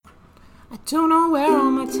I don't know where all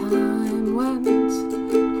my time went. I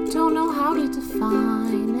don't know how to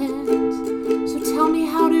define it. So tell me,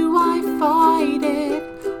 how do I fight it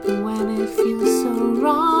when it feels so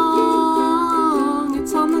wrong?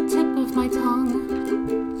 It's on the tip of my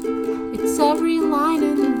tongue. It's every line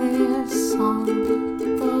in this song. The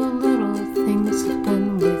little things have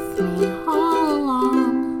been with me all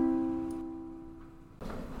along.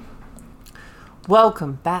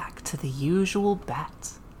 Welcome back to The Usual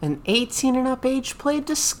Bet, an 18 and up age play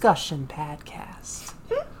discussion podcast.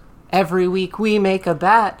 Every week we make a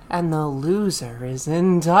bet, and the loser is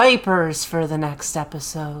in diapers for the next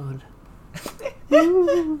episode.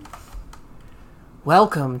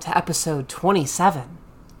 Welcome to episode 27,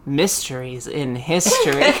 Mysteries in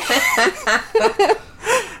History.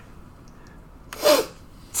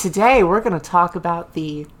 Today we're going to talk about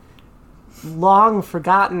the long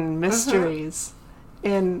forgotten mysteries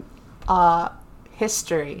in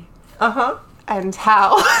history. And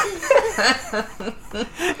how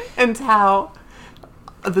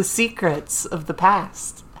the secrets of the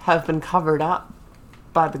past have been covered up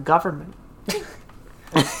by the government.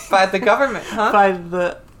 By the government, huh?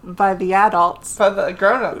 By the adults. By the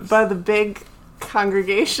grown-ups. By the big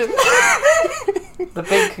congregation. The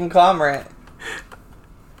big conglomerate.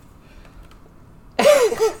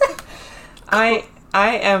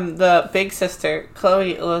 I am the big sister,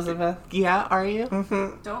 Chloe Elizabeth. Yeah, are you?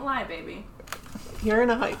 Mm-hmm. Don't lie, baby. You're in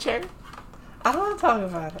a high chair. I don't want to talk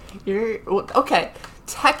about it. Okay.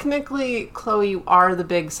 Technically, Chloe, you are the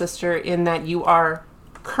big sister in that you are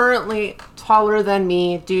currently taller than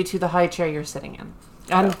me due to the high chair you're sitting in,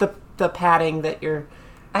 and the padding that your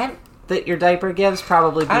diaper gives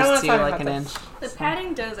probably boosts you like an inch. The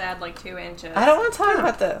padding does add like 2 inches. I don't want to talk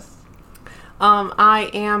about this.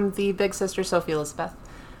 I am the big sister, Sophie Elizabeth.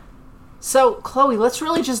 So, Chloe, let's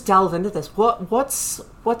really just delve into this. What's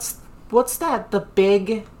that?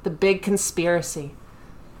 The big conspiracy,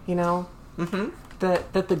 you know,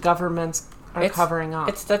 that the governments are covering up.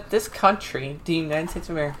 It's that this country, the United States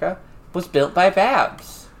of America, was built by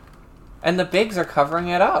Babs, and the bigs are covering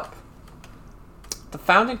it up. The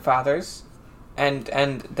founding fathers and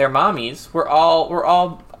their mommies were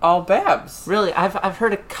all Babs. Really, I've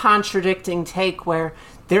heard a contradicting take where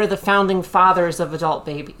they're the founding fathers of adult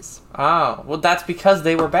babies. Oh, well, that's because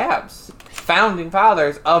they were Babs. Founding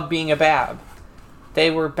fathers of being a Bab. They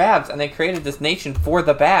were Babs, and they created this nation for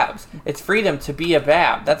the Babs. It's freedom to be a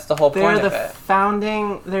Bab. That's the whole point of it.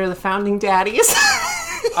 They're the founding daddies.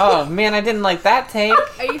 Oh, man, I didn't like that take.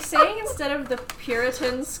 Are you saying instead of the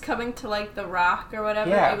Puritans coming to like the Rock or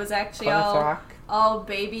whatever, it was actually all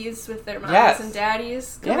babies with their mommies and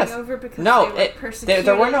daddies coming over because they were persecuted?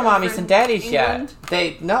 There were no mommies and daddies England?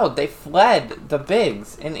 yet. They fled the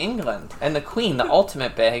bigs in England, and the Queen, the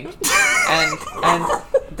ultimate big, and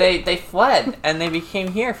they fled and they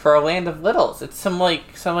became here for a land of littles. It's some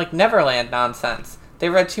Neverland nonsense. They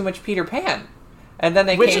read too much Peter Pan, and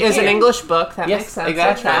then which is an English book. That makes sense.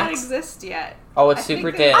 Exactly. It does not exist yet. Oh, it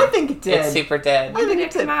super did. I think it did. It super did. When did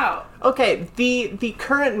it come out? Okay, the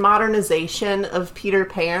current modernization of Peter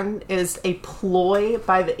Pan is a ploy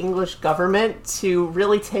by the English government to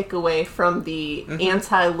really take away from the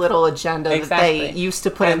anti-little agenda that they used to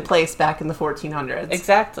put in place back in the 1400s.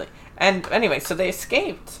 Exactly. And anyway, so they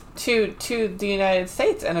escaped to the United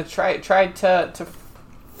States and tried to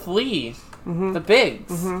flee the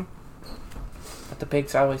bigs. But the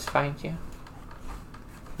bigs always find you.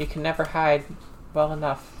 You can never hide well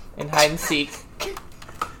enough in hide and seek.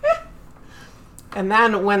 And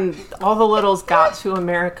then when all the littles got to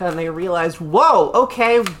America and they realized, whoa,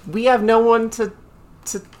 okay, we have no one to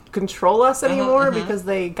control us anymore because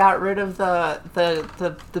they got rid of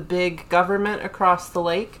the big government across the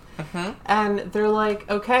lake. And they're like,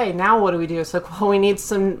 okay, now what do we do? It's like, well, we need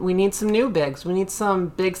some new bigs. We need some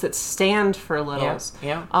bigs that stand for littles.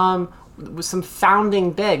 Yeah. With some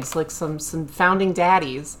founding bigs, like some founding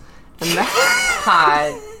daddies. And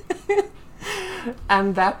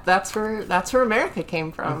and that's where America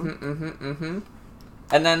came from.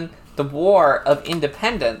 And then the War of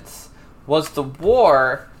Independence was the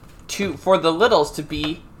war for the littles to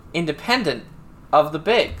be independent of the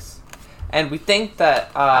bigs. And we think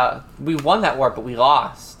that we won that war, but we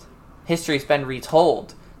lost. History's been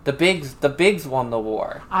retold. The bigs won the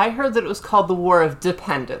war. I heard that it was called the War of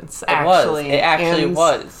Dependence. It actually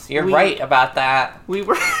was. You're right about that. We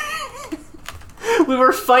were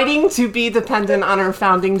fighting to be dependent on our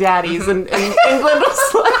founding daddies, and England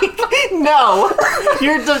was like, no,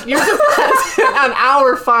 you're dependent on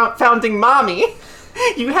our founding mommy.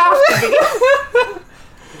 You have to be.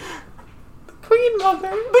 Queen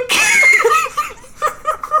Mother.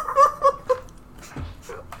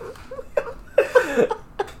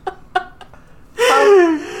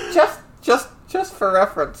 for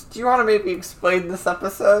reference, do you want to maybe explain this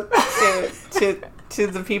episode to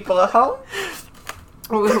the people at home?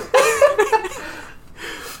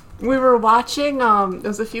 We were watching, it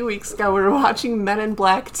was a few weeks ago, we were watching Men in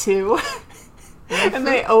Black 2. And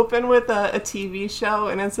they open with a TV show,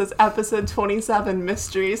 and it says episode 27,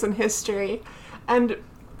 Mysteries in History. And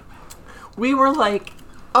we were like,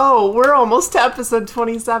 oh, we're almost to episode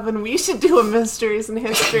 27. We should do a Mysteries in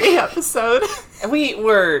History episode. We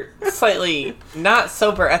were slightly not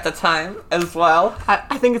sober at the time as well.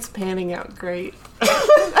 I think it's panning out great.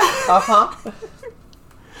 Uh-huh.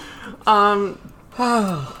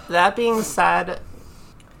 That being said,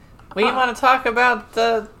 we want to talk about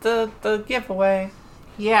the giveaway.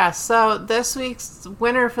 Yeah, so this week's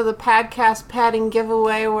winner for the Podcast Padding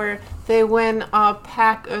giveaway, where they win a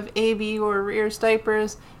pack of ABU or Rears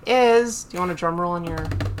diapers, is... Do you want a drum roll on your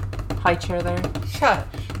high chair there? Shush.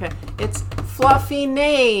 Okay. It's Fluffy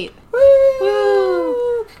Nate. Woo!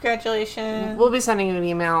 Woo! Congratulations. We'll be sending you an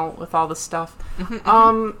email with all the stuff.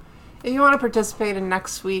 If you want to participate in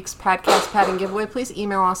next week's Podcast Padding giveaway, please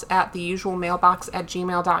email us at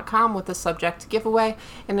theusualmailbox@gmail.com with the subject giveaway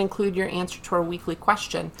and include your answer to our weekly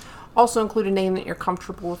question. Also include a name that you're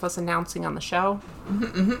comfortable with us announcing on the show. Do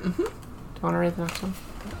you want to read the next one?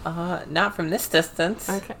 Not from this distance.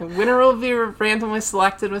 Okay. Winner will be randomly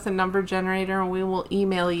selected with a number generator, and we will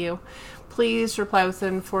email you. Please reply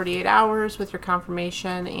within 48 hours with your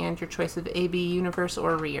confirmation and your choice of AB, Universe,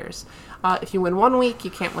 or Rears. If you win 1 week,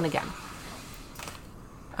 you can't win again.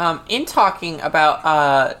 In talking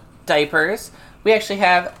about diapers, we actually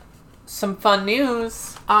have some fun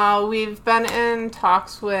news. We've been in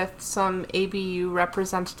talks with some ABU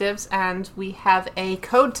representatives, and we have a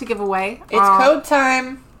code to give away. It's code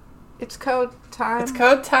time. It's code time. It's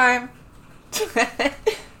code time.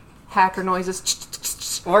 Hacker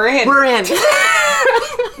noises. We're in. We're in.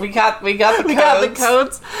 We got the codes. We got the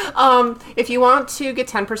codes. If you want to get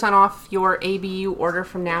 10% off your ABU order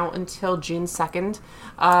from now until June 2nd,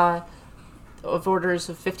 of orders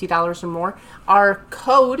of $50 or more, our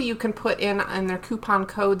code you can put in their coupon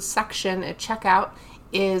code section at checkout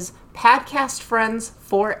is Podcast Friends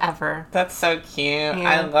Forever. That's so cute. Yeah.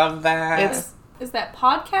 I love that. Is that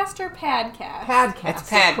podcast or padcast? Padcast. It's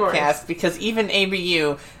padcast because even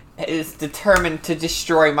ABU is determined to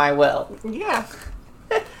destroy my will. Yeah.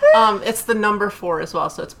 It's the number 4 as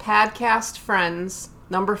well, so it's Podcast Friends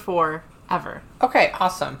number 4 ever. Okay,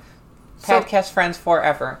 awesome. Podcast Friends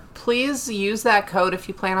Forever. Please use that code if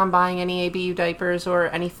you plan on buying any ABU diapers or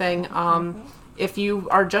anything. If you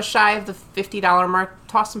are just shy of the $50 mark,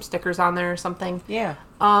 toss some stickers on there or something. Yeah.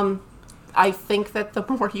 I think that the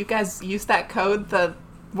more you guys use that code, the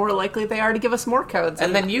more likely they are to give us more codes.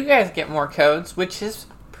 And then you guys get more codes, which is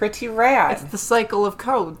pretty rad. It's the cycle of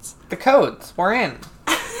codes. The codes. We're in.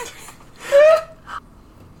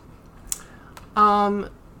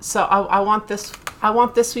 So I want this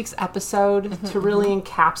week's episode to really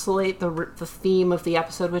encapsulate the theme of the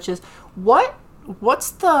episode, which is what's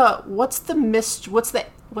the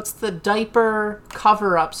diaper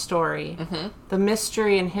cover-up story, the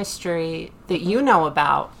mystery and history that you know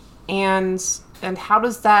about, and how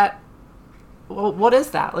does that? Well, what is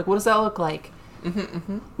that? Like, what does that look like?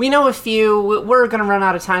 We know a few. We're going to run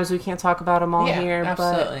out of time, so we can't talk about them all here.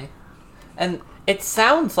 Absolutely. And it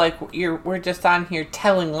sounds like we're just on here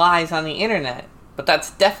telling lies on the internet, but that's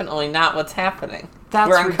definitely not what's happening.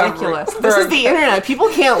 That's ridiculous. This is the internet. People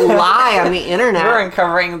can't lie on the internet. We're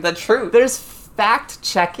uncovering the truth. There's fact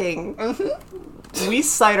checking. We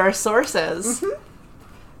cite our sources.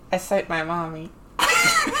 I cite my mommy.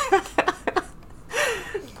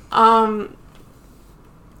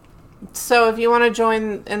 So if you want to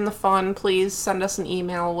join in the fun, please send us an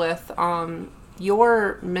email with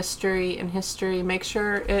your mystery and history. Make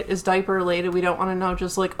sure it is diaper related. We don't want to know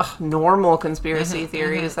just like normal conspiracy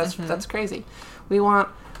theories. That's crazy. We want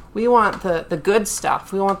the good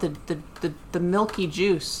stuff. We want the milky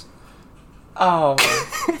juice. Oh,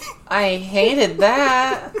 I hated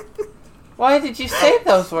that. Why did you say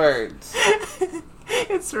those words?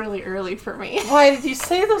 It's really early for me. Why did you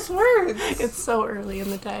say those words? It's so early in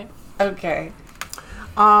the day. Okay.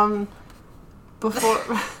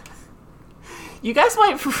 Before... You guys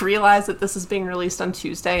might realize that this is being released on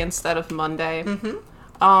Tuesday instead of Monday.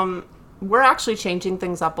 We're actually changing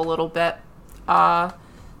things up a little bit. The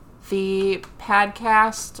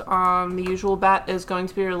podcast, The Usual Bet, is going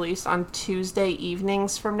to be released on Tuesday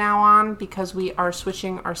evenings from now on because we are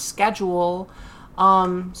switching our schedule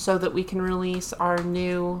so that we can release our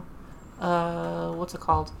new, what's it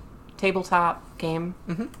called? Tabletop game.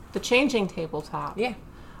 The Changing Tabletop. Yeah.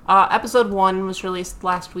 Episode 1 was released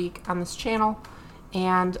last week on this channel,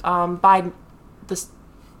 and by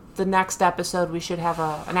the next episode we should have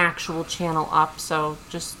an actual channel up, so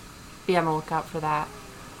just be on the lookout for that.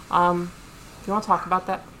 Do you want to talk about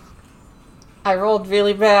that? I rolled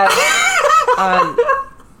really bad on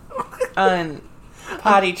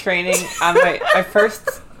potty training, on my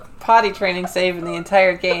first potty training save in the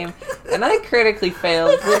entire game, and I critically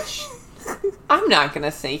failed, which I'm not going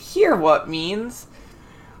to say here what means,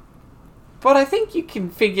 but I think you can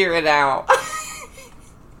figure it out.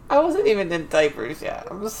 I wasn't even in diapers yet.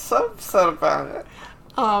 I'm so upset about it.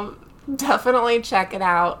 Definitely check it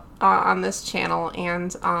out on this channel,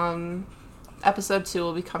 and episode 2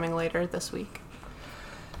 will be coming later this week.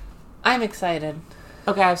 I'm excited.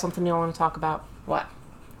 Okay, I have something new I want to talk about. What?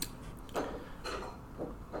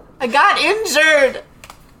 I got injured!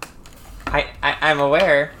 I'm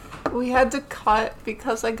aware. We had to cut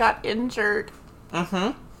because I got injured.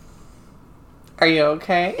 Mm-hmm. Are you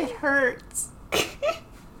okay? It hurts.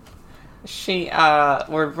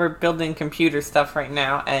 We're building computer stuff right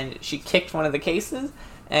now, and she kicked one of the cases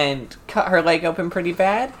and cut her leg open pretty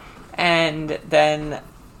bad, and then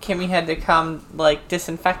Kimmy had to come, like,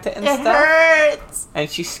 disinfect it and stuff. It hurts! And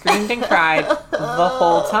she screamed and cried the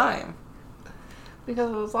whole time.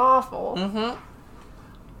 Because it was awful. Mm-hmm.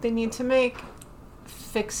 They need to make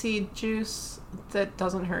fixie juice that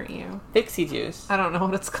doesn't hurt you. Fixie juice? I don't know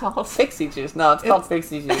what it's called. Fixie juice? No, it's called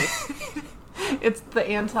fixie juice. It's the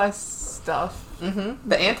anti-stuff. Mm-hmm.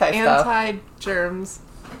 The anti-stuff. Anti-germs.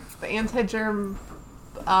 The anti-germ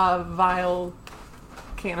vial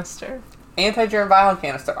canister. Anti-germ vial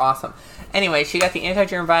canister. Awesome. Anyway, she got the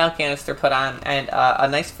anti-germ vial canister put on and a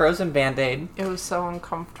nice frozen Band-Aid. It was so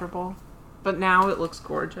uncomfortable. But now it looks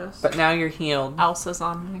gorgeous. But now you're healed. Elsa's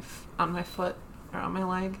on my foot. Or on my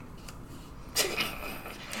leg. Okay,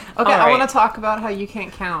 right. I want to talk about how you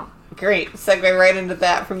can't count. Great. Segue right into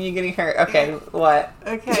that from you getting hurt. Okay, what?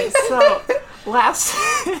 Okay, so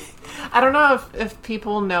I don't know if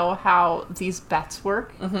people know how these bets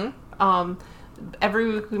work. Mm-hmm.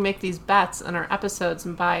 Every week we make these bets in our episodes,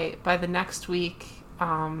 and by the next week,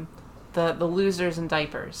 the losers in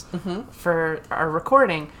diapers for our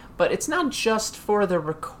recording. But it's not just for the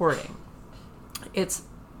recording. It's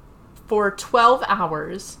for 12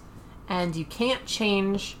 hours, and you can't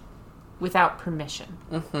change without permission.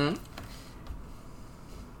 Mm-hmm.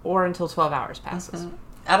 Or until 12 hours passes. Mm-hmm.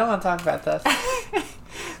 I don't want to talk about this.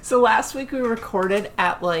 So last week we recorded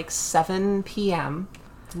at like 7 p.m.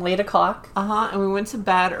 Late o'clock. And we went to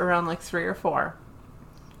bed around like 3 or 4.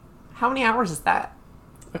 How many hours is that?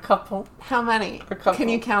 A couple. How many? A couple. Can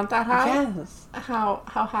you count that high? Yes. How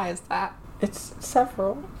high is that? It's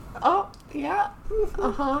several. Oh, yeah.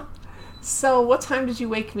 So what time did you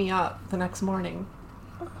wake me up the next morning?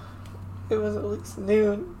 It was at least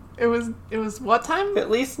noon. It was what time? At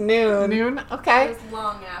least noon. Noon? Okay. It was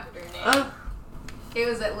long after noon. It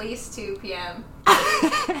was at least 2 p.m.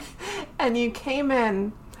 And you came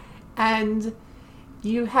in and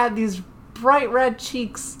you had these bright red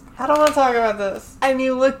cheeks. I don't want to talk about this. And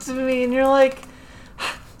you looked at me and you're like,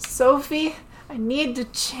 Sophie, I need to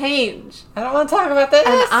change. I don't want to talk about this.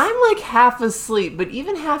 And I'm like half asleep, but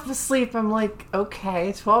even half asleep, I'm like,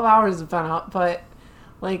 okay, 12 hours have been up, but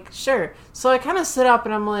like, sure. So I kind of sit up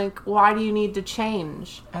and I'm like, why do you need to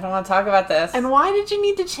change? I don't want to talk about this. And why did you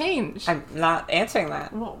need to change? I'm not answering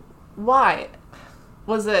that. Well, why?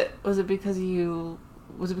 Was it because you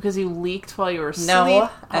leaked while you were asleep?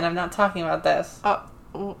 No, and I'm not talking about this.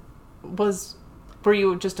 Were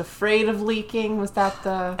you just afraid of leaking? Was that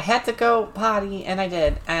the... I had to go potty, and I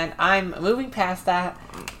did. And I'm moving past that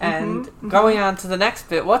and going on to the next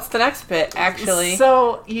bit. What's the next bit, actually?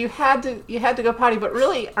 So you had to go potty, but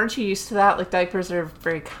really, aren't you used to that? Like, diapers are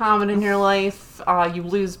very common in your life. You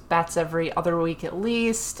lose bets every other week at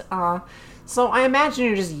least. So I imagine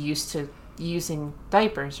you're just used to using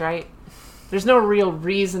diapers, right? There's no real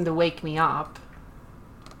reason to wake me up.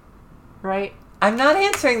 Right? I'm not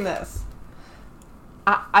answering this.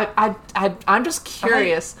 I'm just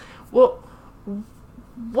curious. Well,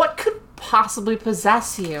 what could possibly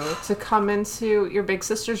possess you to come into your big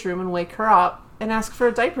sister's room and wake her up and ask for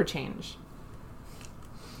a diaper change?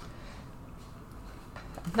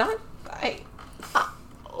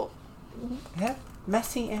 Yeah,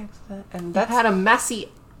 messy accident, and that's... You had a messy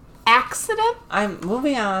accident? I'm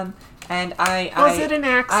moving on, and Was it an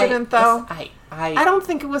accident, though? I don't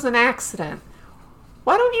think it was an accident.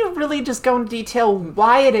 Why don't you really just go into detail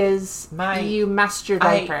why it is you messed your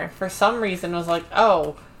diaper? For some reason, was like,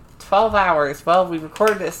 12 hours. Well, we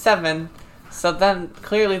recorded at 7, so then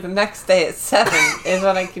clearly the next day at 7 is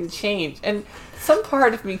when I can change. And some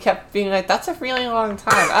part of me kept being like, that's a really long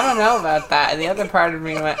time. I don't know about that. And the other part of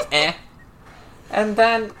me went, eh. And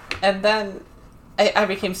then I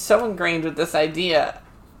became so ingrained with this idea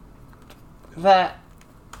that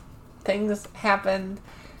things happened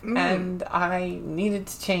and I needed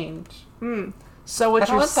to change. So what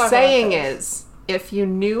you're saying is, if you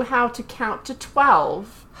knew how to count to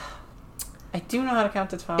 12... I do know how to count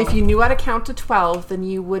to 12. If you knew how to count to 12, then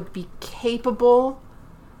you would be capable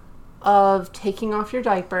of taking off your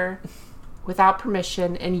diaper without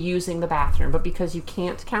permission and using the bathroom. But because you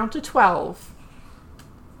can't count to 12,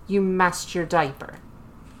 you messed your diaper.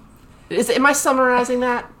 Am I summarizing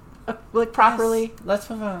that properly? Yes. Let's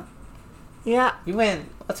move on. Yeah. You win.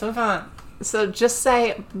 Let's move on. So just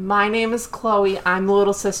say, my name is Chloe, I'm the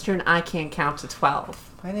little sister, and I can't count to 12.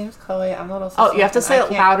 My name's Chloe, I'm the little sister. Oh, you have to say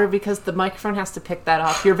it louder because the microphone has to pick that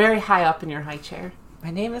up. You're very high up in your high chair. My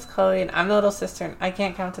name is Chloe, and I'm the little sister, and I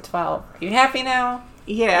can't count to 12. Are you happy now?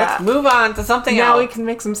 Yeah. Let's move on to something else. Now we can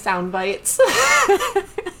make some sound bites.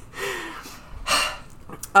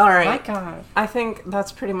 All right. My God. I think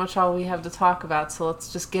that's pretty much all we have to talk about. So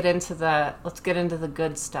let's just get into the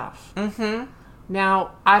good stuff.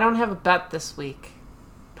 Now, I don't have a bet this week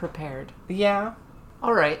prepared. Yeah.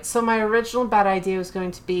 All right. So my original bet idea was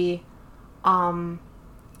going to be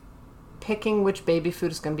picking which baby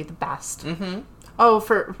food is going to be the best. Oh,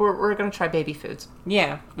 we're going to try baby foods.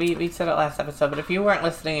 Yeah. We said it last episode, but if you weren't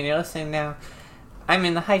listening and you're listening now, I'm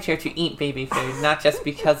in the high chair to eat baby food, not just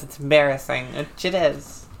because it's embarrassing, which it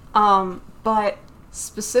is. But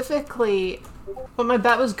specifically, what my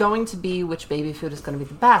bet was going to be which baby food is going to be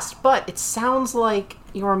the best, but it sounds like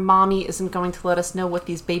your mommy isn't going to let us know what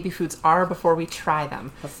these baby foods are before we try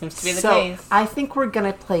them. That seems to be the case. So I think we're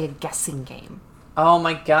going to play a guessing game. Oh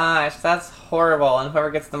my gosh, that's horrible, and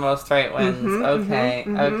whoever gets the most right wins. Okay.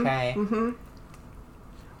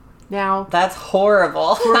 Now, that's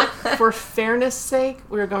horrible. for fairness' sake,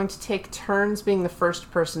 we're going to take turns being the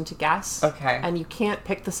first person to guess. Okay. And you can't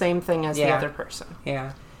pick the same thing as the other person.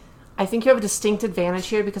 Yeah. I think you have a distinct advantage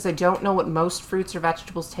here because I don't know what most fruits or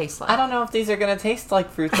vegetables taste like. I don't know if these are going to taste like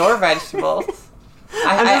fruits or vegetables.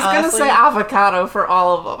 I'm just going to say avocado for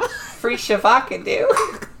all of them. Free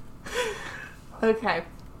shavakadu. Okay.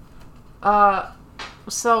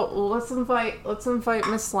 So let's invite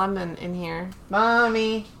Miss Lemon in here.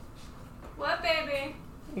 Mommy. What, baby?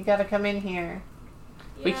 You gotta come in here.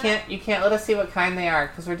 Yeah. You can't let us see what kind they are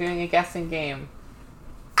because we're doing a guessing game.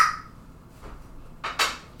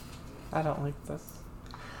 I don't like this.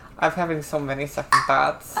 I'm having so many second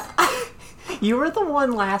thoughts. You were the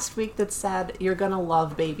one last week that said you're gonna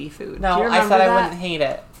love baby food. No, I said I wouldn't hate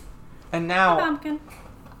it. And now... Hi, Pumpkin.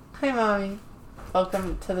 Hi, Mommy.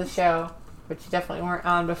 Welcome to the show, which you definitely weren't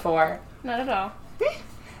on before. Not at all.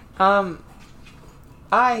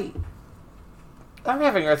 I'm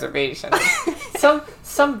having reservations.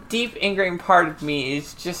 some deep ingrained part of me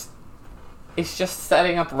is just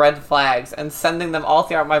setting up red flags and sending them all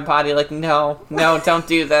throughout my body like, no, don't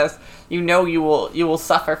do this. You know you will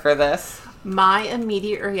suffer for this. My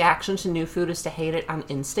immediate reaction to new food is to hate it on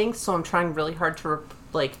instinct, so I'm trying really hard to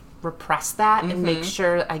repress that and make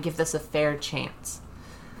sure I give this a fair chance.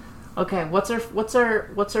 Okay, what's our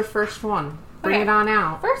first one? Bring it on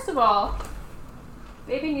out. First of all,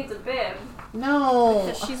 baby needs a bib. No.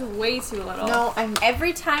 Because she's way too little. No,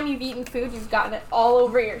 every time you've eaten food, you've gotten it all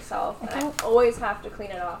over yourself. And I always have to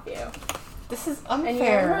clean it off you. This is unfair. And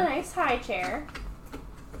you're in a nice high chair.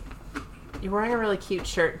 You're wearing a really cute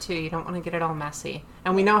shirt, too. You don't want to get it all messy.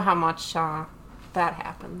 And we know how much that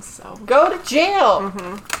happens, so... Go to jail!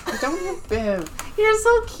 Don't you bib. You're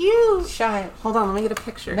so cute! Shut. Hold on, let me get a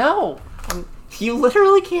picture. No! You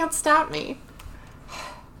literally can't stop me.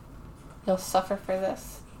 You'll suffer for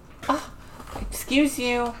this. Oh, excuse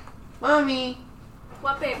you. Mommy.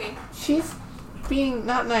 What, baby? She's being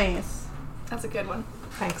not nice. That's a good one.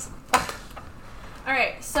 Thanks.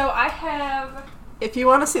 Alright, so I have... If you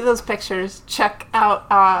want to see those pictures, check out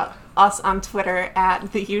us on Twitter at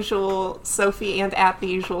TheUsual Sophie and at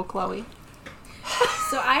TheUsual Chloe.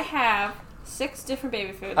 So I have 6 different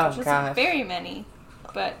baby foods, which isn't very many,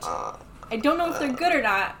 but I don't know if they're good or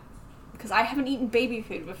not because I haven't eaten baby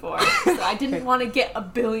food before, so I didn't want to get a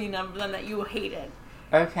billion of them that you hated.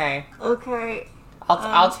 Okay. Okay.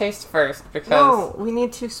 I'll taste first because... No, we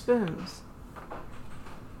need 2 spoons.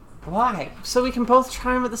 Why? So we can both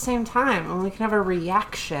try them at the same time and we can have a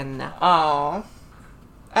reaction. Oh.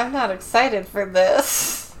 I'm not excited for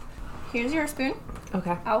this. Here's your spoon.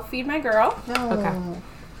 Okay. I'll feed my girl. No. Okay.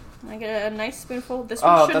 I get a nice spoonful. This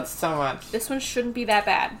one that's so much. This one shouldn't be that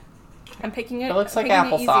bad. I'm picking it. It looks like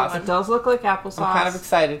applesauce. It does look like applesauce. I'm kind of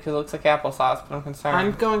excited because it looks like applesauce, but I'm concerned.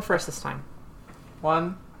 I'm going first this time.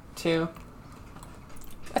 1, 2.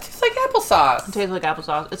 That tastes tastes like applesauce. It tastes like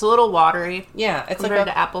applesauce. It's a little watery. Yeah, it's compared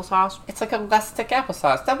like to applesauce. it's like a less thick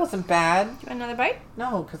applesauce. That wasn't bad. Do you want another bite?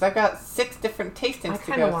 No, because I've got 6 different tastings I to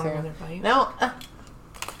kind of go want through. another bite. No.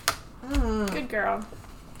 Good girl.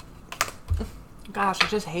 Gosh, I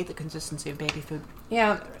just hate the consistency of baby food.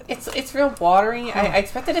 Yeah, it's real watery. I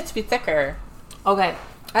expected it to be thicker. Okay,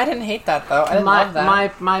 I didn't hate that though. I didn't love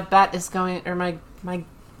that. my bet is going, or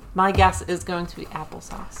my guess is going to be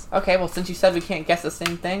applesauce. Okay, well since you said we can't guess the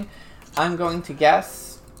same thing, I'm going to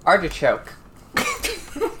guess artichoke.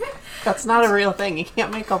 That's not a real thing. You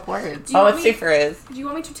can't make up words. Oh, it's safer is. Do you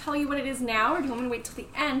want me to tell you what it is now, or do you want me to wait till the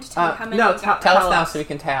end to tell you how many no, you got? Tell us Tell now us. so we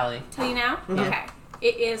can tally. Tell you now? Okay.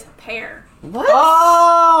 It is pear. What?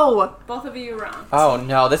 Oh! Both of you are wrong. Oh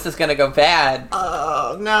no, this is gonna go bad.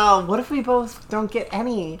 Oh, no. What if we both don't get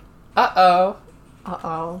any? Uh-oh.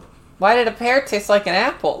 Uh-oh. Why did a pear taste like an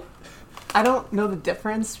apple? I don't know the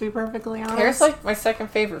difference, to be perfectly honest. Pear's like my second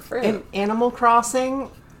favorite fruit. In Animal Crossing,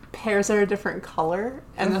 pears are a different color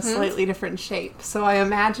and a slightly different shape. So I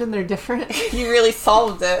imagine they're different. You really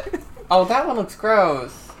solved it. Oh, that one looks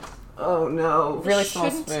gross. Oh, no. Really small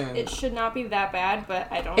Shouldn't- spoon. It should not be that bad, but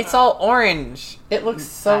I don't It's know. all orange. It looks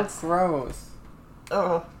so That's- gross.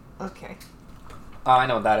 Oh, okay. Oh, I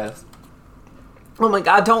know what that is. Oh my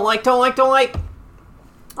god, don't like.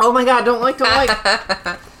 Oh my god, don't like.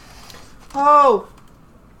 Oh!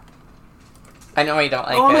 I know why you don't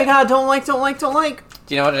like it. Oh my god, don't like.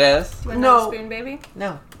 Do you know what it is? You want no. another spoon, baby?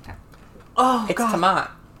 No. Oh, It's god.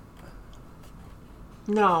 tomato.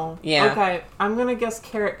 No. Yeah. Okay, I'm gonna guess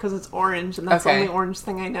carrot because it's orange, and that's Okay. the only orange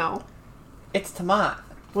thing I know. It's tomato.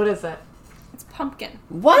 What is it? It's pumpkin.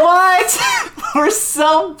 What? We're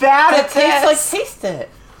so bad It at tastes like, this. taste it.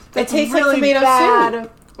 That's it tastes really like tomato bad.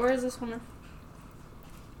 soup. Where is this one?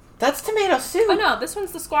 That's tomato soup. Oh no, this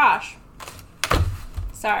one's the squash.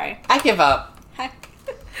 Sorry. I give up.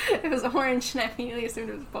 It was orange and I immediately assumed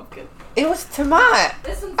it was pumpkin. It was tomato.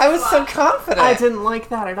 This one's I was so squash. confident. I didn't like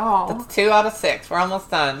that at all. That's 2 out of 6. We're almost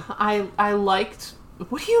done. I liked.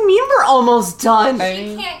 What do you mean we're almost done? I You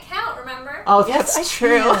mean, can't count, remember? Oh, Yes, that's I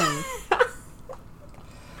true.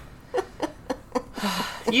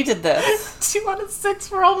 you did this. 2 out of 6.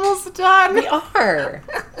 We're almost done. We are.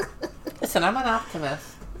 Listen, I'm an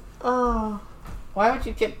optimist. Oh. Why would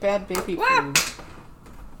you get bad baby Wow. food?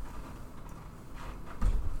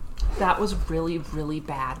 That was really, really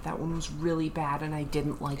bad. That one was really bad, and I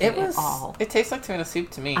didn't like It it was. at all. It tastes like tomato soup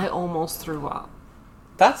to me. I almost threw up.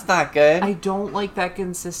 That's not good. I don't like that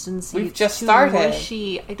consistency. We've It's just too started.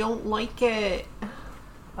 mushy. I don't like it.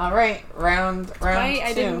 All right, round 2.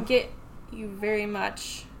 I didn't get you very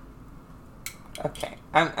much. Okay,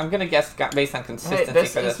 I'm gonna guess based on Hey, consistency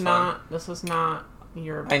this for is this one. not. This is not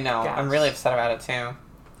your. I know. guess. I'm really upset about it too.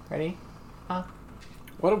 Ready?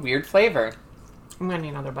 What a weird flavor. I'm gonna need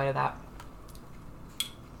another bite of that.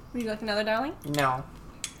 Would you like another, darling? No.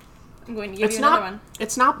 I'm going to give It's you not. another one.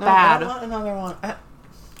 It's not No, bad. I want another one.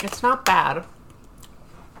 It's not bad.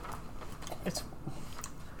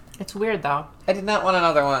 It's weird though. I did not want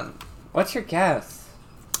another one. What's your guess?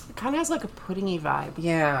 It kind of has like a puddingy vibe.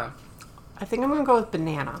 Yeah. I think I'm gonna go with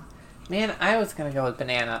banana. Man, I was gonna go with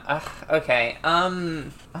banana. Okay.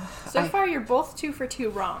 So far, you're both 2 for 2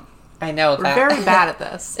 wrong. I know We're that. very bad at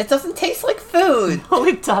this. It doesn't taste like food. No,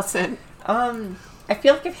 it doesn't. I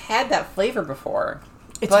feel like I've had that flavor before.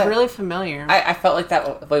 It's But really familiar. I felt like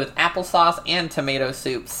that way with applesauce and tomato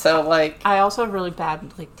soup. So like, I also have really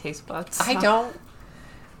bad like taste buds. I don't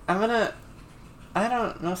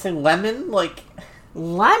know, say lemon, like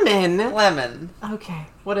Lemon. lemon. Okay,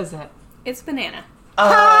 what is it? It's banana.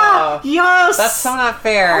 Ah, Oh, yes. that's so not Oh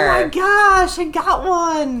fair. my gosh, I got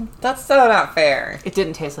one. That's so not fair. It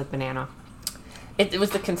didn't taste like banana. It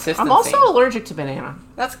was the consistency. I'm also allergic to banana.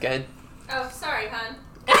 That's good. Oh, sorry, hon.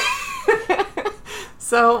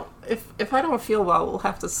 So if I don't feel well, we'll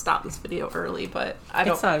have to stop this video early. But I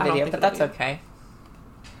don't. It's not a I don't video, think but that's it'll be- okay.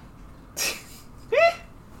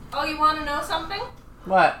 Oh, you want to know something?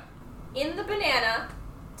 What? In the banana,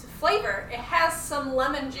 to flavor, it has some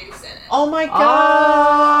lemon juice in it. Oh my gosh!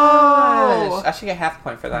 Oh. I should get half a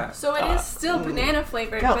point for that. So it is still banana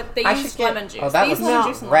flavored, No, but they I use should get- lemon juice. Oh, that they use was lemon no.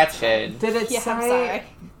 juice in lots of them. wretched. Did it Yeah, say? I'm sorry.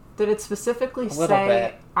 Did it specifically little say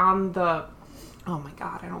bit. on the? Oh my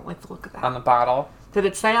god, I don't like the look of that. On the bottle. Did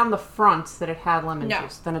it say on the front that it had lemon No.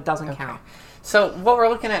 juice? Then it doesn't Okay. count. So what we're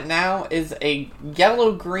looking at now is a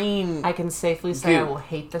yellow-green. I can safely say I Goop. will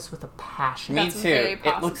hate this with a passion. Me That's too. very It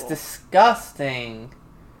looks possible. disgusting.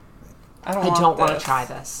 I I don't want to this. try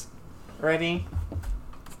this. Ready?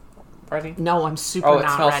 Ready? No, I'm super Oh, it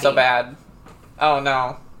not smells ready. so bad. Oh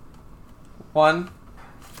no. 1,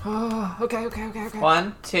 Oh, okay.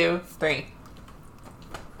 1, 2, 3.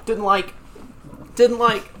 Didn't like.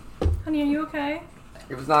 Honey, are you okay?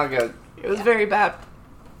 It was not good. It was very bad.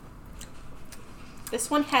 This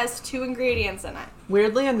one has 2 ingredients in it.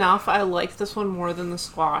 Weirdly enough, I liked this one more than the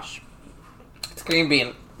squash. It's green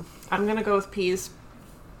bean. I'm gonna go with peas.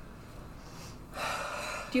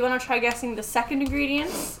 Do you want to try guessing the second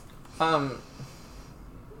ingredients? Broccoli.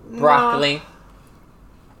 No.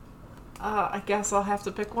 I guess I'll have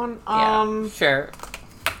to pick one. Yeah, sure.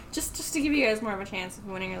 Just to give you guys more of a chance of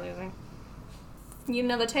winning or losing. You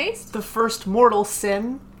know the taste? The first mortal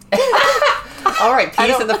sin. All right,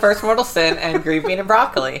 peas in the first mortal sin and green bean and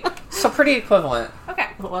broccoli. So pretty equivalent. Okay.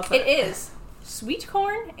 What's It is sweet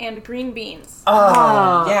corn and green beans.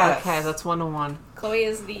 Oh, yeah. Okay, that's 1-1. Chloe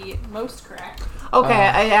is the most correct. Okay,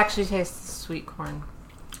 I actually taste the sweet corn.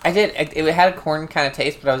 I did. It had a corn kind of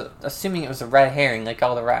taste, but I was assuming it was a red herring like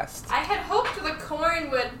all the rest. I had hoped the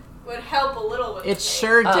corn would help a little with It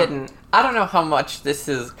sure didn't. I don't know how much this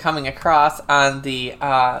is coming across on the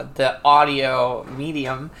audio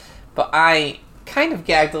medium, but I kind of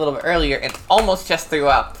gagged a little bit earlier and almost just threw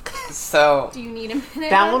up. So Do you need a minute?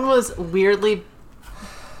 That one was weirdly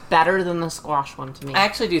better than the squash one to me. I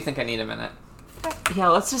actually do think I need a minute. Yeah,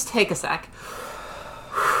 let's just take a sec.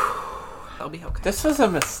 I'll be okay. This was a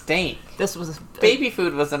mistake. This was Baby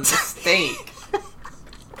food was a mistake.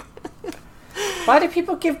 Why do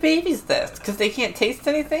people give babies this? Because they can't taste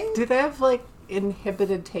anything? Do they have like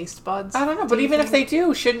inhibited taste buds? I don't know, but even if they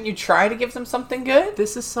do, shouldn't you try to give them something good?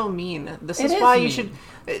 This is so mean. This It is is why you mean. should.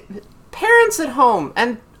 Parents at home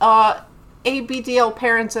and ABDL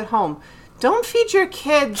parents at home, don't feed your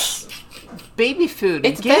kids baby food.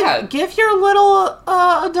 It's bad. Give your little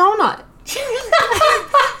a donut.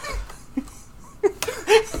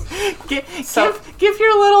 Give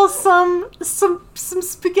your little some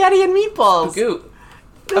spaghetti and meatballs. Goop.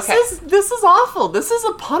 This is awful. This is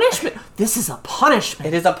a punishment. This is a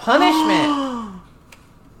punishment. It is a punishment.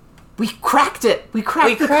 We cracked it. We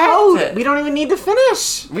cracked the cracked code. it. We don't even need to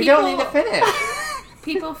finish. We don't need to finish.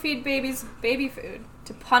 People feed babies baby food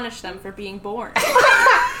to punish them for being born.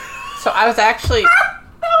 So I was actually...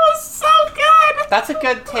 That was so good. That's a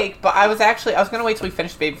good take, but I was going to wait till we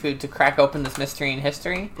finished baby food to crack open this mystery in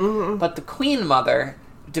history. Mm-hmm. But the Queen Mother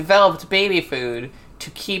developed baby food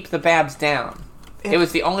to keep the babs down. It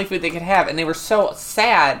was the only food they could have, and they were so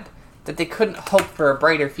sad that they couldn't hope for a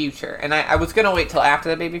brighter future. And I was going to wait till after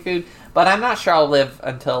the baby food, but I'm not sure I'll live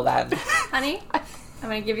until then. Honey, I'm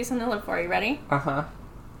going to give you something to live for. You ready? Uh-huh.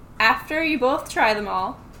 After you both try them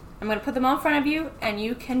all, I'm going to put them all in front of you, and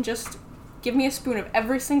you can just give me a spoon of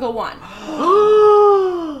every single one.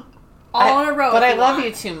 All in a row. But I love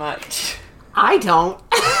you too much. I don't.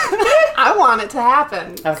 I want it to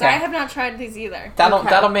happen. Okay. So I have not tried these either.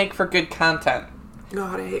 That'll make for good content.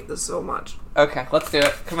 God, I hate this so much. Okay, let's do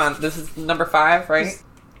it. Come on, this is number 5, right?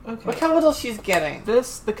 Okay. Look how little she's getting.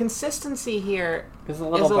 The consistency here It's a is a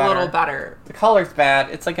little better. The color's bad.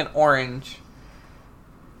 It's like an orange.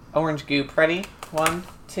 Orange goop. Ready? 1,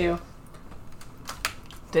 2.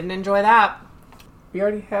 Didn't enjoy that. We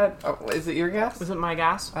already had... Oh, is it your guess? Was it my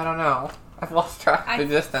guess? I don't know. I've lost track of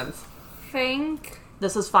the distance.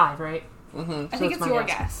 This is 5, right? Mm-hmm. I think it's it's my your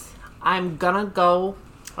guess. guess. I'm gonna go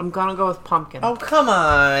with pumpkin. Oh, come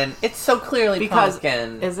on. It's so clearly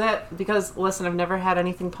pumpkin. Is it? Because, listen, I've never had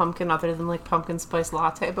anything pumpkin other than, like, pumpkin spice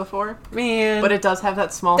latte before. Man. But it does have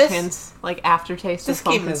that small hint, like, aftertaste of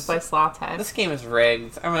pumpkin spice latte. This game is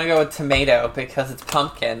rigged. I'm going to go with tomato because it's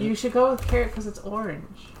pumpkin. You should go with carrot because it's orange.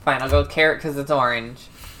 Fine, I'll go with carrot because it's orange.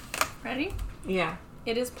 Ready? Yeah.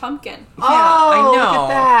 It is pumpkin. Yeah, I know. Look at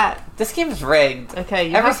that. This game is rigged.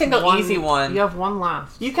 Okay, every single easy one. You have one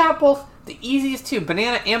left. You got both the easiest two,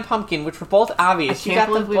 banana and pumpkin, which were both obvious. I can't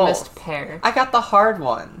believe we missed pear. I got the hard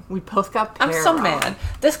one. We both got pear. I'm so wrong. mad.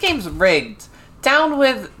 This game's rigged. Down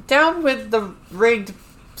with the rigged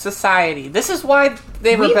society. This is why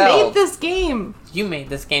they rebelled. We made this game. You made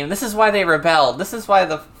this game. This is why they rebelled. This is why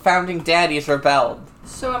the founding daddies rebelled.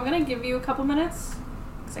 So I'm gonna give you a couple minutes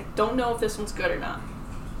because I don't know if this one's good or not.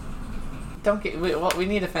 We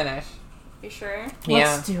need to finish. You sure?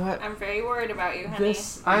 Yeah. Let's do it. I'm very worried about you, honey.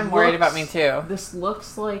 I'm worried about me too. This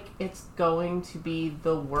looks like it's going to be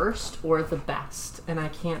the worst or the best, and I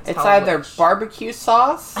can't tell It's either which. barbecue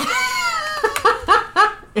sauce.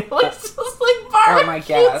 It looks just like barbecue my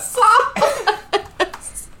God.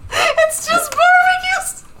 sauce. It's just barbecue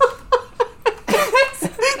sauce.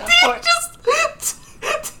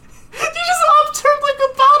 You just upturned like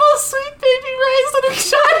a bottle of Sweet Baby Ray's in a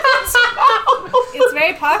child's mouth. It's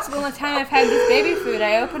very possible in the time I've had this baby food,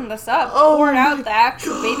 I opened this up, poured out the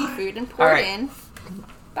actual baby food, and poured in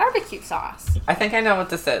barbecue sauce. I think I know what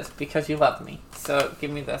this is because you love me. So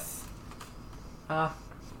give me this.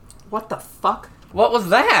 What the fuck? What was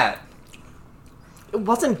that? It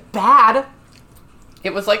wasn't bad.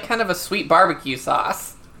 It was like kind of a sweet barbecue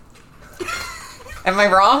sauce. Am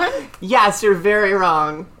I wrong? Yes, you're very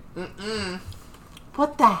wrong. Mm-mm.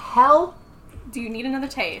 What the hell? Do you need another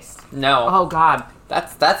taste? No. Oh, God.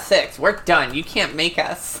 That's 6. We're done. You can't make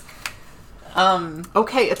us.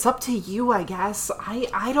 Okay, it's up to you, I guess.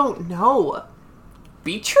 I don't know.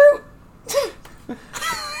 Beetroot?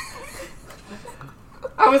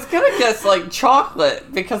 I was gonna guess, like,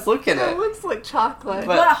 chocolate, because look at It it. looks like chocolate.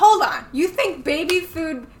 But- But hold on. You think baby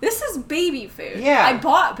food... This is baby food. Yeah. I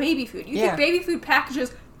bought baby food. You Yeah. think baby food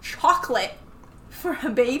packages chocolate for a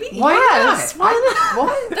baby? Why Yes, not? why not?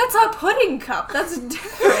 What? That's a pudding cup. That's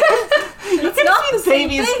different. You It's can not feed the same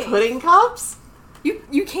babies thing. pudding cups?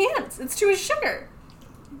 You can't. It's too much sugar.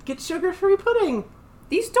 Get sugar-free pudding.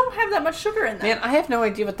 These don't have that much sugar in them. Man, I have no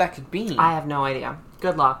idea what that could be. I have no idea.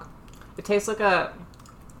 Good luck. It tastes like a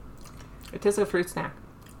fruit snack.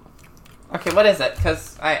 Okay, what is it?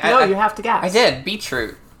 Because You have to guess. I did.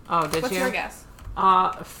 Beetroot. Oh, did What's you? your guess?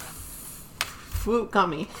 Fruit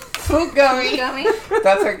gummy. Fruit gummy. Gummy?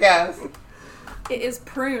 That's her guess. It is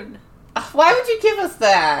prune. Why would you give us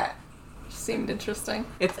that? Seemed interesting.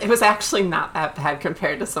 It was actually not that bad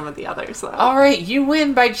compared to some of the others, though. Alright, you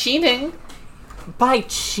win by cheating. By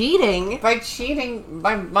cheating? By cheating,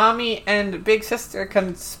 my mommy and big sister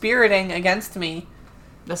conspirating against me.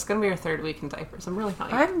 This is gonna be your 3rd week in diapers. I'm really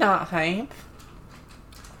hyped. I'm not hype.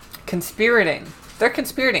 Conspirating. They're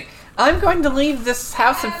conspirating. I'm going to leave this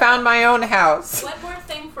house and found my own house. One more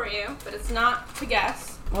thing for you, but it's not to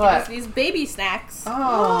guess. What? It's these baby snacks.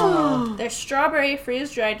 Oh. They're strawberry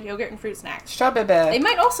freeze-dried yogurt and fruit snacks. They Strawberry.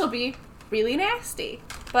 might also be really nasty,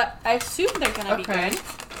 but I assume they're gonna be Okay. good.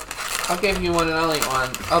 I'll give you one and I'll eat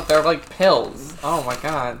one. Oh, they're like pills. Oh my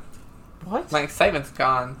god. What? My excitement's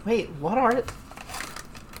gone. Wait, what are it?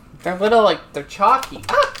 They're little, like, they're chalky.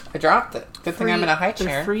 Ah! I dropped it. Good thing I'm in a high They're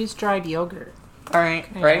chair. freeze-dried yogurt. Alright,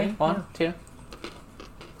 Okay, ready? yeah. 1, 2.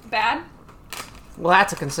 Bad? Well,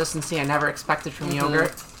 that's a consistency I never expected from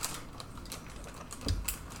yogurt.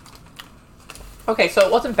 Okay, so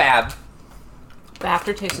it wasn't bad. The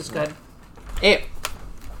aftertaste is good.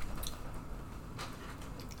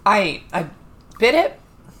 I bit it,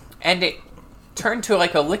 and it turned to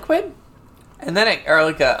like a liquid, and then or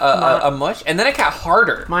like a mush, and then it got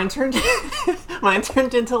harder. Mine turned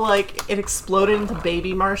into like it exploded into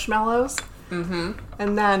baby marshmallows. Mm-hmm.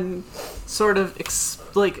 And then sort of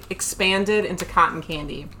expanded into cotton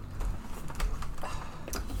candy.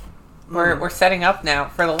 We're setting up now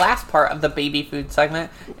for the last part of the baby food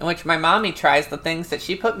segment, in which my mommy tries the things that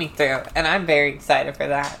she put me through, and I'm very excited for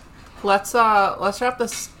that. Let's wrap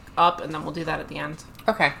this up and then we'll do that at the end.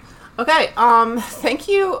 Okay. Okay, thank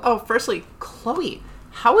you. Oh, firstly, Chloe,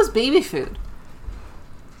 how was baby food?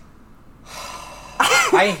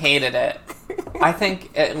 I hated it. I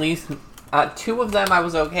think at least 2 of them I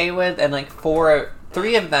was okay with, and like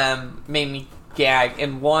 3 of them made me gag,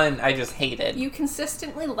 and 1 I just hated. You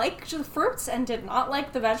consistently liked the fruits and did not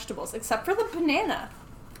like the vegetables, except for the banana,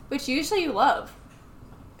 which usually you love.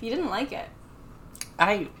 You didn't like it.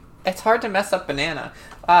 It's hard to mess up banana.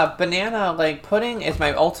 Banana, like, pudding is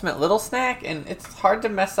my ultimate little snack, and it's hard to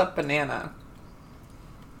mess up banana.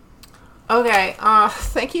 Okay,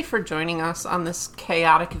 thank you for joining us on this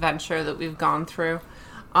chaotic adventure that we've gone through.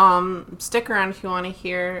 Stick around if you want to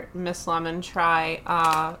hear Miss Lemon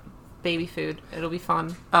try baby food. It'll be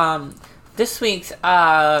fun. This week's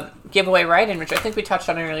giveaway write-in, which I think we touched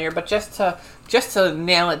on earlier, but just to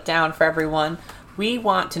nail it down for everyone, we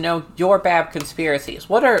want to know your bad conspiracies.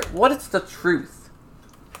 What is the truth?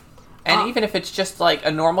 And even if it's just like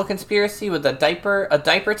a normal conspiracy with a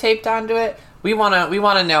diaper taped onto it, we wanna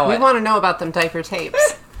know it. We want to know about them diaper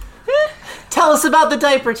tapes. Tell us about the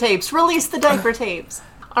diaper tapes. Release the diaper tapes.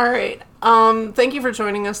 All right. Thank you for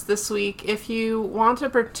joining us this week. If you want to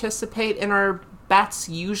participate in our bets,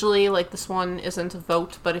 usually, like this one isn't a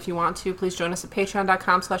vote, but if you want to, please join us at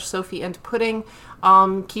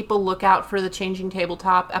patreon.com/SophieandPudding. Keep a lookout for the Changing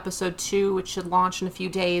Tabletop episode 2, which should launch in a few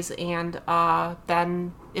days, and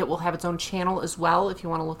then it will have its own channel as well if you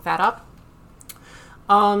want to look that up.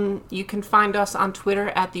 You can find us on Twitter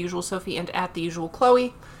at TheUsualSophie and at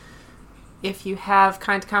TheUsualChloe. If you have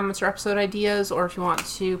kind comments or episode ideas, or if you want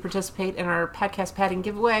to participate in our podcast padding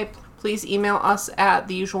giveaway, please email us at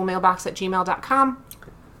theusualmailbox@gmail.com.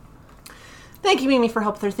 Thank you, Mimi, for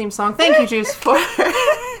help with our theme song. Thank you, Juice, for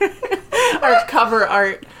our cover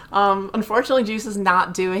art. Unfortunately, Juice is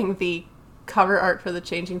not doing the cover art for the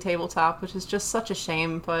Changing Tabletop, which is just such a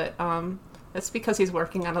shame, but it's because he's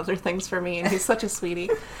working on other things for me, and he's such a sweetie.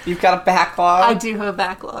 You've got a backlog? I do have a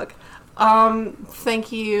backlog.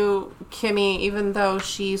 Thank you, Kimmy, even though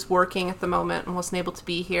she's working at the moment and wasn't able to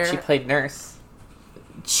be here. She played nurse.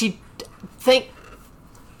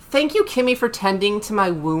 Thank you, Kimmy, for tending to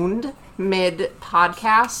my wound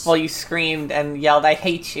mid-podcast. Well, you screamed and yelled, "I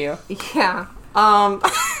hate you." Yeah.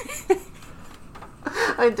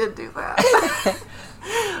 I did do that.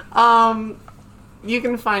 You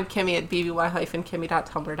can find Kimmy at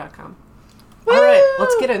bby-kimmy.tumblr.com. All right,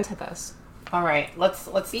 let's get into this. All right, let's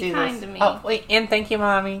Be do kind this. to me. Oh, wait, and thank you,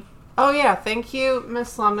 Mommy. Oh, yeah, thank you,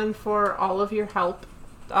 Miss Lemon, for all of your help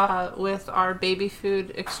with our baby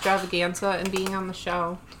food extravaganza and being on the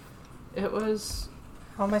show. It was...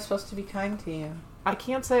 How am I supposed to be kind to you? I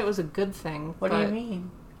can't say it was a good thing. What do you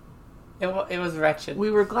mean? It was wretched.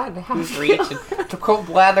 We were glad to have It was you. wretched. To quote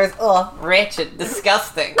Blathers, wretched,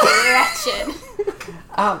 disgusting. Wretched.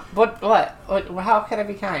 What? How can I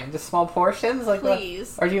be kind? Just small portions, like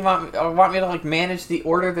Please. What? Or do you want me to like manage the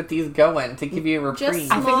order that these go in to give you a reprieve?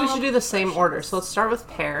 Just I think we should do the same order. So let's start with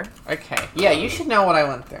pear. Okay. Yeah, you should know what I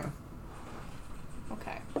went through.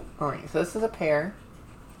 Okay. All right. So this is a pear.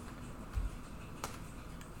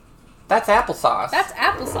 That's applesauce. That's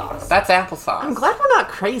applesauce. That's applesauce. I'm glad we're not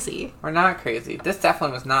crazy. We're not crazy. This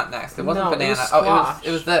definitely was not next. It wasn't No, it banana. was Oh, squash.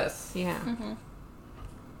 it was this. Yeah. Mm-hmm.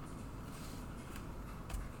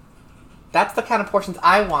 That's the kind of portions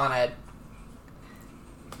I wanted.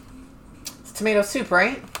 It's tomato soup,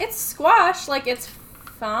 right? It's squash. Like, it's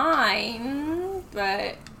fine,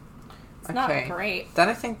 but it's not Okay. great. Then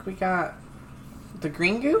I think we got the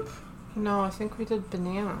green goop. No, I think we did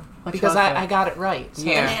banana. Which because was it? I got it right. So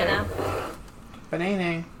Yeah. Banana.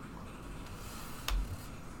 Banana.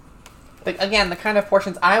 Again, the kind of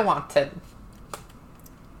portions I wanted.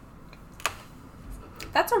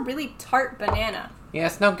 That's a really tart banana. Yeah,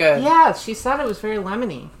 it's no good. Yeah, she said it was very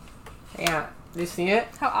lemony. Yeah. Do you see it?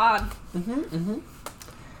 How odd. Mm-hmm.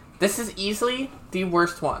 This is easily the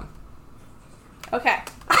worst one. Okay.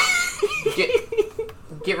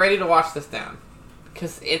 Get ready to watch this down.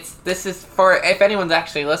 Because this is for, if anyone's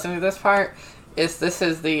actually listening to this part, this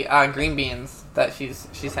is the green beans that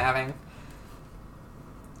she's having.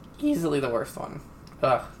 Easily the worst one.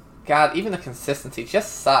 Ugh. God, even the consistency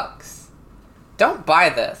just sucks. Don't buy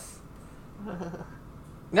this.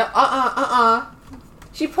 No,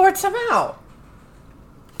 She poured some out.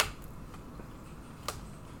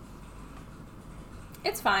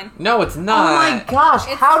 It's fine. No, it's not. Oh my gosh,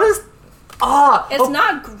 It's- how does... It's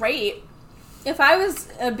not great. If I was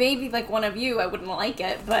a baby like one of you, I wouldn't like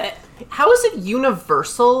it, but... How is it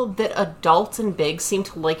universal that adults and big seem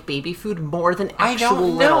to like baby food more than I actual don't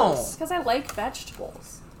know. littles? Because I like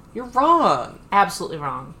vegetables. You're wrong. Absolutely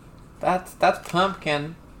wrong. That's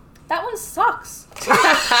pumpkin. That one sucks.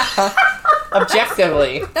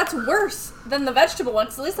 Objectively. That's worse than the vegetable one,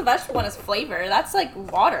 'cause at least the vegetable one has flavor. That's like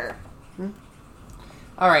water.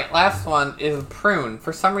 Alright, last one is prune.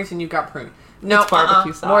 For some reason you got prune. No, It's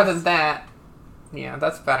barbecue sauce. more than that. Yeah,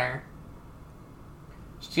 that's better.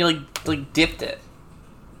 She like dipped it.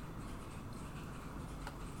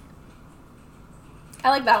 I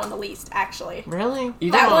like that one the least, actually. Really?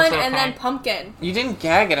 You That didn't- one one's and okay. then pumpkin. You didn't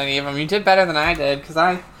gag at any of them. You did better than I did, because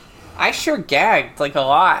I sure gagged like a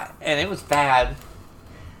lot, and it was bad.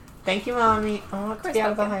 Thank you, Mommy. Oh, let's course, get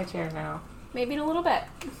out of the pumpkin. high chair now. Maybe in a little bit.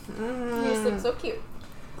 You just look so cute.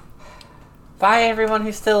 Bye, everyone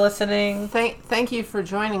who's still listening. Thank you for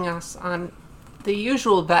joining us on the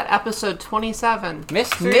usual bet, episode 27.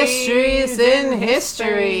 Mysteries in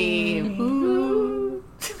history.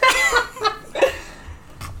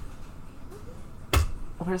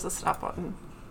 Where's the stop button?